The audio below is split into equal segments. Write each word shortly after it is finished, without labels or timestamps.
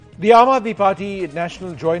The Aam Aadmi Party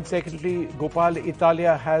National Joint Secretary Gopal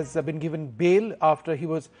Italia has been given bail after he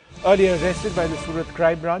was earlier arrested by the Surat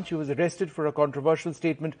Crime Branch. He was arrested for a controversial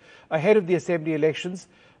statement ahead of the Assembly elections.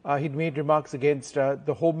 He'd made remarks against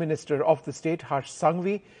the Home Minister of the state, Harsh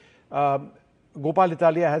Sanghavi. Gopal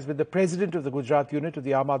Italia has been the president of the Gujarat unit of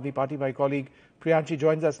the Aam Aadmi Party. My colleague Priyanshi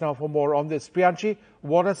joins us now for more on this. Priyanshi,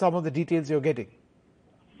 what are some of the details you're getting?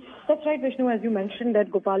 That's right, Vishnu. As you mentioned,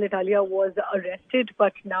 that Gopal Italia was arrested,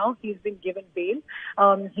 but now he's been given bail.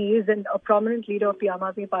 He is a prominent leader of the Aam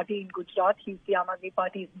Aadmi Party in Gujarat. He's the Aam Aadmi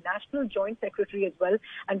Party's national joint secretary as well.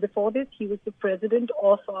 And before this, he was the president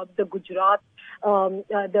of the Gujarat,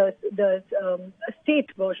 the state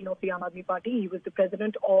version of the Aam Aadmi Party. He was the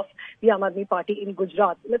president of the Aam Aadmi Party in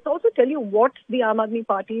Gujarat. Let's also tell you what the Aam Aadmi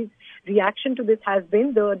Party's reaction to this has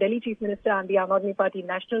been. The Delhi Chief Minister and the Aam Aadmi Party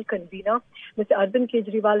national convener, Mr Arvind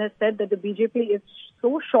Kejriwal, has said that the BJP is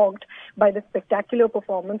so shocked by the spectacular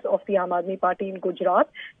performance of the Aam Aadmi Party in Gujarat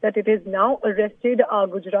that it has now arrested our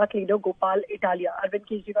Gujarat leader Gopal Italia. Arvind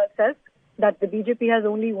Kejriwal says that the BJP has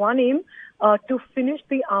only one aim, to finish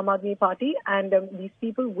the Aam Aadmi Party, and these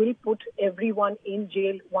people will put everyone in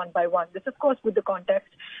jail one by one. This, of course, with the context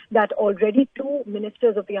that already two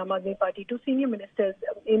ministers of the Aam Aadmi Party, two senior ministers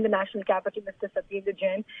in the national capital, Mr Satyendra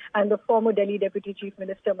Jain and the former Delhi Deputy Chief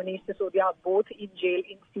Minister Manish Sisodia, are both in jail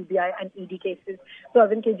in CBI and ED cases. So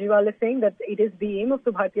Arvind Kejriwal is saying that it is the aim of the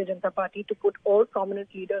Bharatiya Janata Party to put all prominent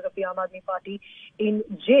leaders of the Aam Aadmi Party in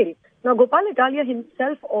jail. Now, Gopal Italia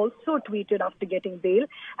himself also tweeted after getting bail,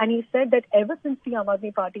 and he said that ever since the Aam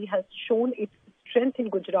Aadmi Party has shown its strength in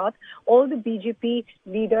Gujarat, all the BJP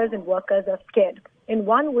leaders and workers are scared. In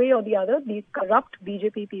one way or the other, these corrupt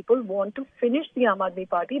BJP people want to finish the Aam Aadmi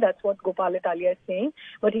Party. That's what Gopal Italia is saying.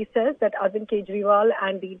 But he says that Arvind Kejriwal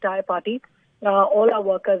and the entire party, all our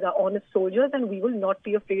workers are honest soldiers, and we will not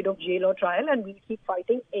be afraid of jail or trial, and we'll keep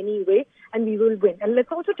fighting anyway, and we will win. And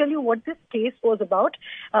let's also tell you what this case was about.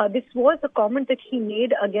 This was a comment that he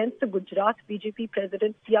made against the Gujarat BJP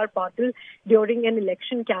president C.R. Patil during an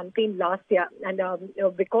election campaign last year. And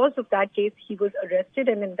because of that case, he was arrested.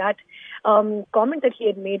 And in that comment that he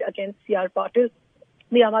had made against C.R. Patil,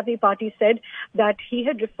 the Aam Aadmi Party said that he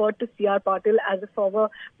had referred to C.R. Patil as a former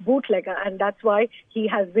bootlegger, and that's why he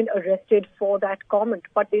has been arrested for that comment.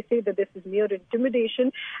 But they say that this is mere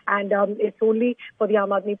intimidation, and it's only for the Aam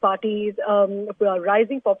Aadmi Party's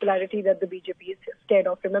rising popularity that the BJP is scared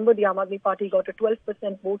of. Remember, the Aam Aadmi Party got a 12%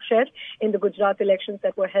 vote share in the Gujarat elections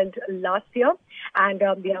that were held last year, and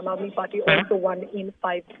the Aam Aadmi Party also won in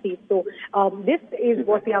 5 states. So this is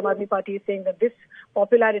what the Aam Aadmi Party is saying, that this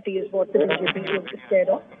popularity is what the BJP is scared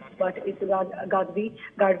of, but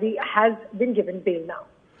Gadvi has been given bail now.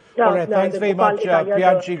 All right, thanks very much,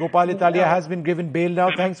 Priyanshi. Gopal Italia has been given bail now.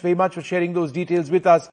 Thanks very much for sharing those details with us.